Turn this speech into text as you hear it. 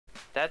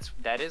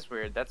That is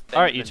weird. That's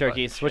All right, you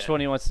turkeys. Which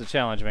one of you wants to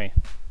challenge me?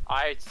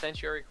 I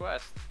sent you a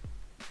request.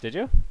 Did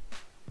you?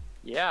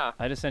 Yeah.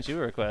 I just sent you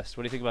a request.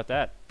 What do you think about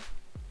that?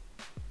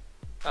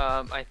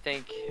 I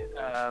think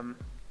I'm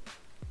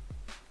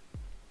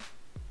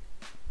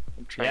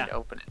trying to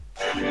open it.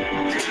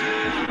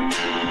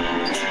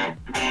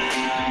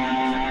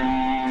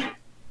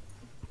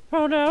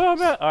 Oh no!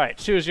 All right,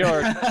 choose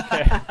yours.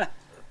 Okay.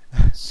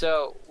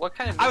 So, what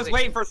kind of music? I was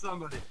waiting for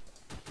somebody.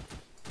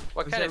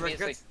 What kind of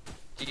music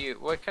do you?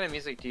 What kind of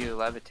music do you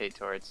levitate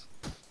towards?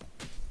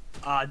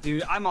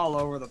 Dude, I'm all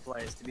over the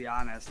place, to be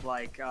honest.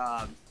 Like,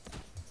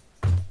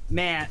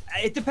 man,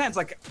 it depends.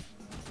 Like,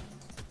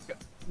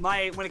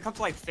 when it comes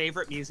to like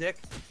favorite music,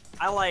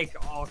 I like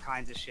all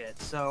kinds of shit.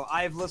 So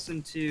I've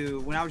listened to,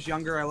 when I was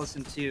younger, I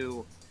listened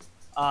to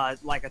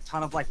like a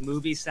ton of like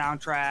movie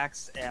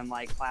soundtracks and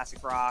like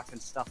classic rock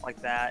and stuff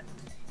like that.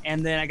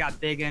 And then I got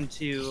big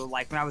into,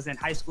 like, when I was in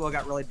high school, I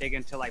got really big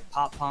into like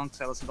pop punk.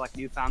 So I listened to like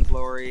Newfound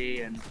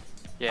Glory and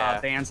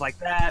bands like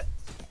that.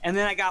 And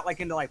then I got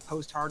like into like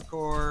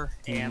post-hardcore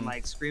and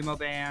like screamo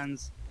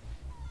bands.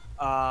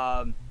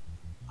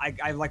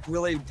 I like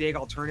really dig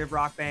alternative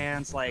rock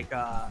bands, like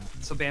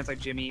some bands like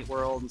Jimmy Eat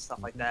World and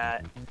stuff like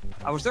that.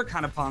 They're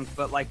kind of punk,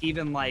 but like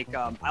even like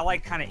I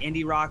like kind of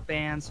indie rock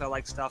bands, so I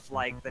like stuff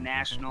like The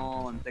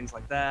National and things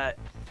like that.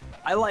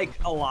 I like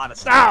a lot of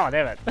stuff. Oh,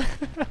 damn it!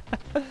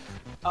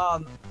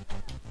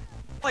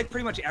 Like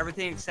pretty much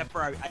everything except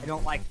for I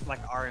don't like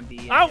R&B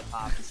and Ow! hip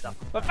hop and stuff.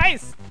 My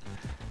face!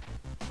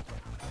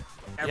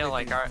 You don't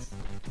like art?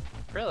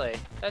 Really?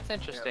 That's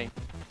interesting.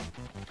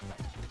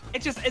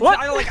 It's just, What?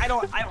 I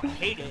don't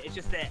hate it. It's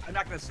just that I'm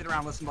not gonna sit around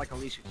and listen to like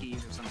Alicia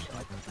Keys or some shit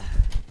like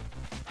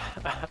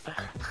that.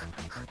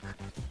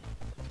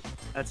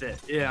 That's it.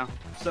 Yeah.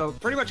 So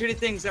pretty much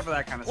anything except for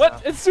that kind of What?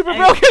 stuff. It's super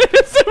broken!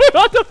 It's super.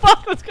 What the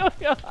fuck? What's going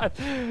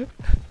on?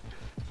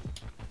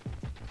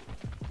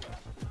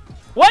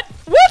 What?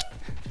 What?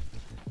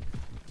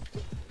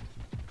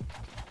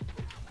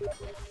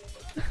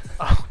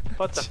 Oh,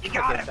 what the You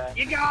fuck got is him! that?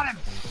 You got him!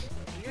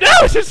 No!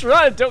 Just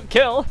run! Don't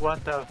kill!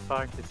 What the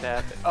fuck is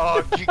happening?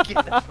 Oh, you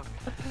get the fuck.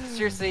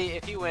 Seriously,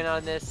 if you win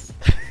on this.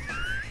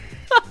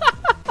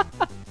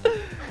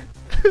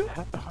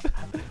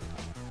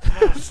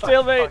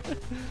 Stalemate!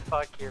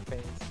 Fuck your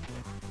face.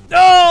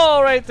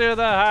 No! Right through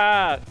the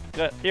heart!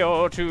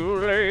 You're too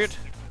late!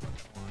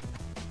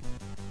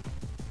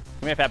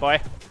 Come here, fat boy.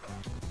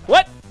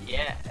 What?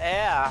 Yeah,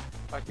 yeah.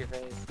 Fuck your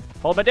face.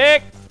 Hold my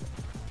dick!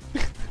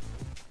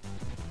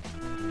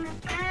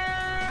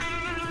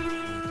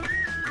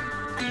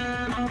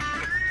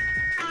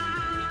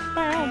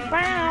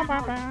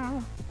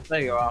 There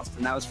you go,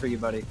 Austin. That was for you,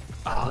 buddy.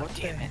 Oh,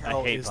 damn it.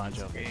 I hate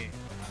Banjo.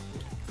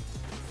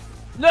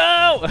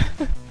 No!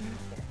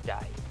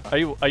 Die.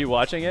 Are you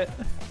watching it?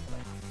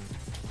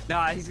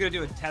 Nah, he's gonna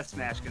do a test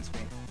match against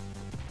me.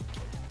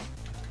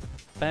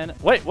 Ben,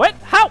 wait, what?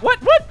 How? What?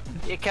 What?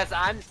 Because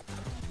I'm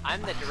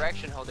the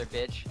direction holder,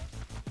 bitch.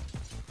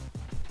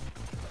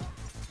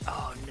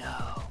 Oh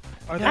no.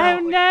 Oh no! Oh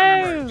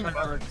no!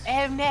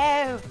 Oh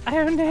no!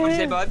 What'd you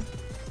say, bud?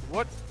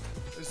 What?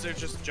 Is there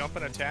just jump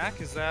and attack?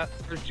 Is that?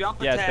 There's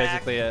jump Yeah, it's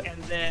attack, basically it.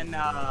 and then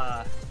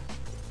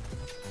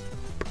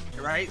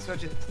right, so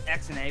it's just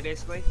X and A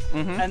basically.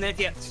 Mm-hmm. And then if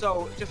you,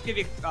 so just give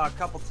you a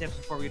couple tips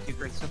before we get too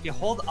crazy. So if you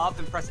hold up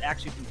and press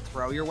X, you can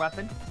throw your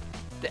weapon.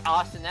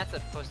 Austin, that's a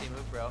pussy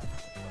move, bro.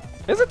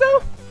 Is it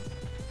though?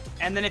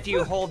 And then if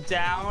you hold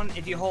down,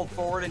 if you hold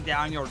forward and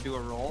down, you'll do a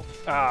roll.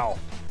 Ow.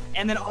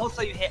 And then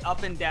also you hit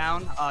up and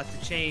down to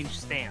change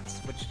stance,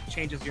 which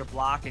changes your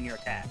block and your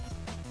attack.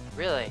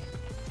 Really?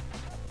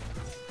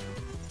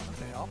 What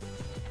the hell?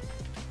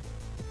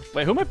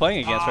 Wait, who am I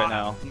playing against right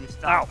now? You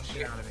stopped the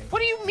shit out of me. What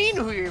do you mean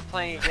who you're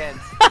playing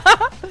against?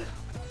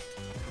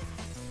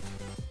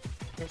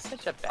 You're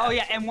such a bad. Oh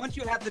yeah, and once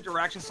you have the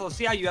direction, so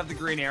see how you have the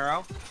green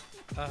arrow?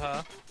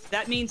 Uh-huh.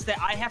 That means that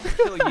I have to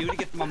kill you to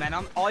get the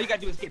momentum. All you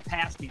gotta do is get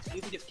past me, so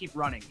you can just keep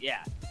running.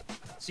 Yeah.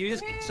 So you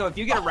just, so if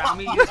you get around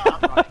me, you just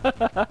keep running.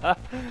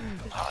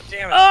 Oh,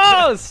 damn it.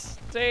 Oh,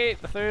 straight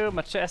through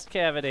my chest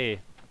cavity.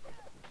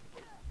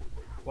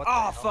 What the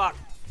Oh hell? fuck.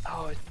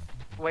 Oh,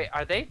 wait.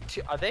 Are they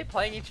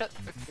playing each other?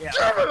 Yeah.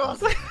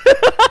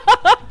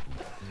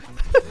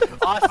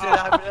 Austin,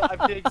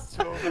 I'm getting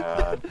so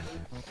mad.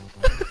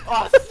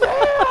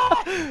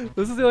 Austin!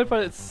 This is the only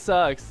part that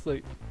sucks.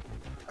 Like,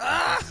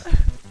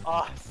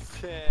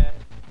 Austin.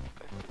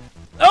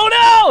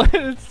 oh no!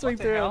 It swing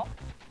the through. hell?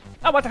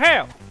 Oh, what the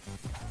hell?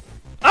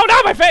 Oh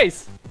no, my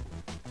face!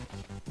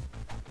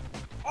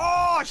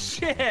 Oh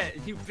shit,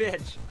 you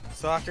bitch.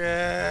 Suck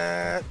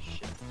it.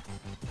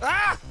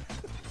 Ah!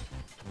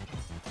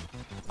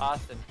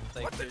 Austin,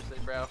 like seriously,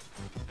 bro.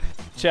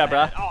 Yeah,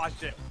 bruh. Oh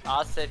shit.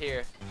 I'll sit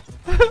here.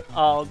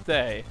 All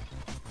day.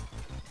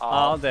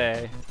 All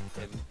day.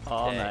 fucking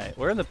All day. night.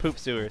 We're in the poop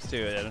sewers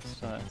too.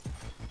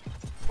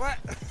 What?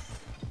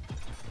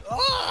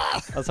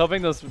 Ah! I was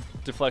hoping those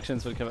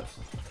deflections would come up.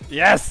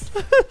 Yes!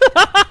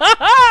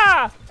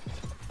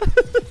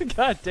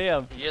 God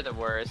damn. You're the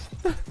worst.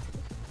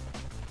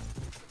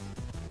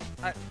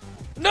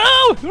 No!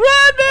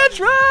 Run, bitch!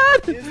 Run!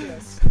 What is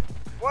this?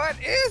 What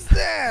is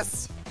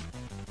this?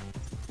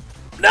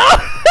 No!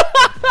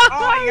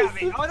 Oh, you got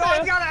me. Oh, no,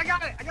 I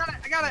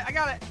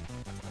got it.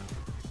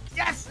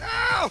 Yes!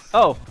 No!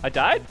 Oh, I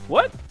died?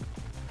 What?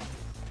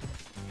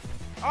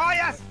 Oh,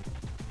 yes!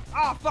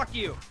 Oh, fuck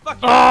you.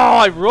 Fuck you. Oh,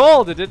 I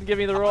rolled. It didn't give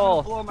me the I'm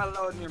roll. gonna blow my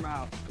load in your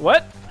mouth.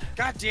 What?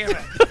 God damn it!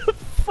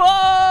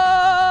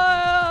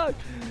 Fuck!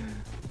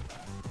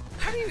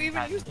 How do you even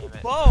God use the damn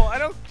it. bow? I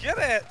don't get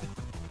it.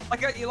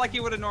 Like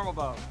you would a normal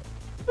bow.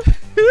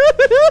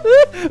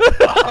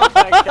 Oh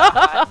my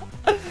god.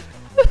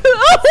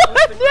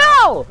 Oh,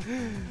 no!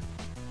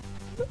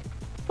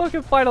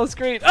 Fucking final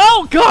screen.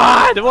 Oh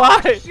god,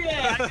 why? Shit,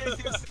 I didn't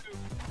do this.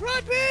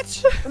 Run,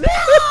 bitch!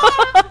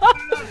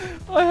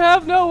 I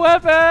have no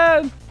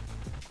weapon.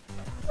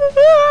 No!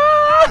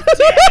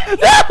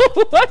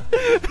 What?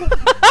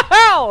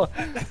 How?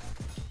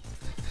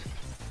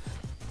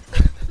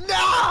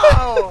 No!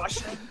 Oh,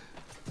 shit.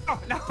 Oh,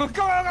 no. Go.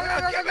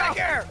 Get back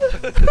here!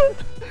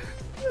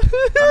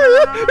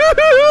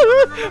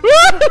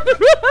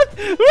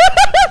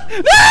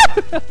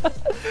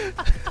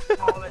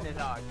 Oh, the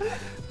Nidhogg.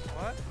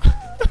 What?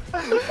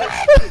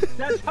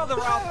 That's how the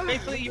route.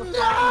 Basically, you're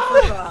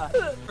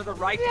fighting for the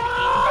right to be eaten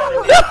by the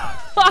Nidhogg.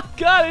 Oh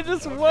god, it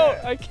just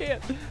won't. I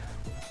can't.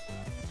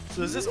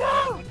 So is this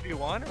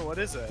 1v1 or what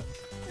is it?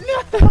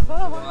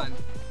 One.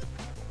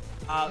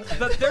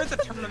 But there's a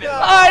tournament.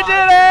 I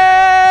did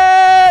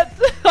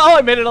it! Oh,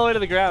 I made it all the way to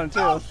the ground too.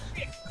 Oh,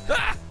 shit.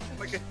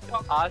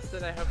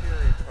 Austin, I hope you're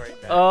recording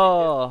that.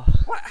 Oh.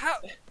 What? How?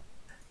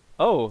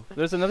 Oh,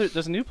 there's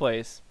a new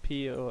place.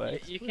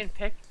 POX. You can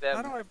pick them.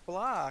 How do I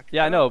block?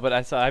 Yeah, I know, but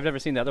I've never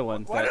seen the other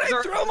one. Why but- did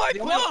I throw my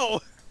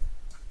bow?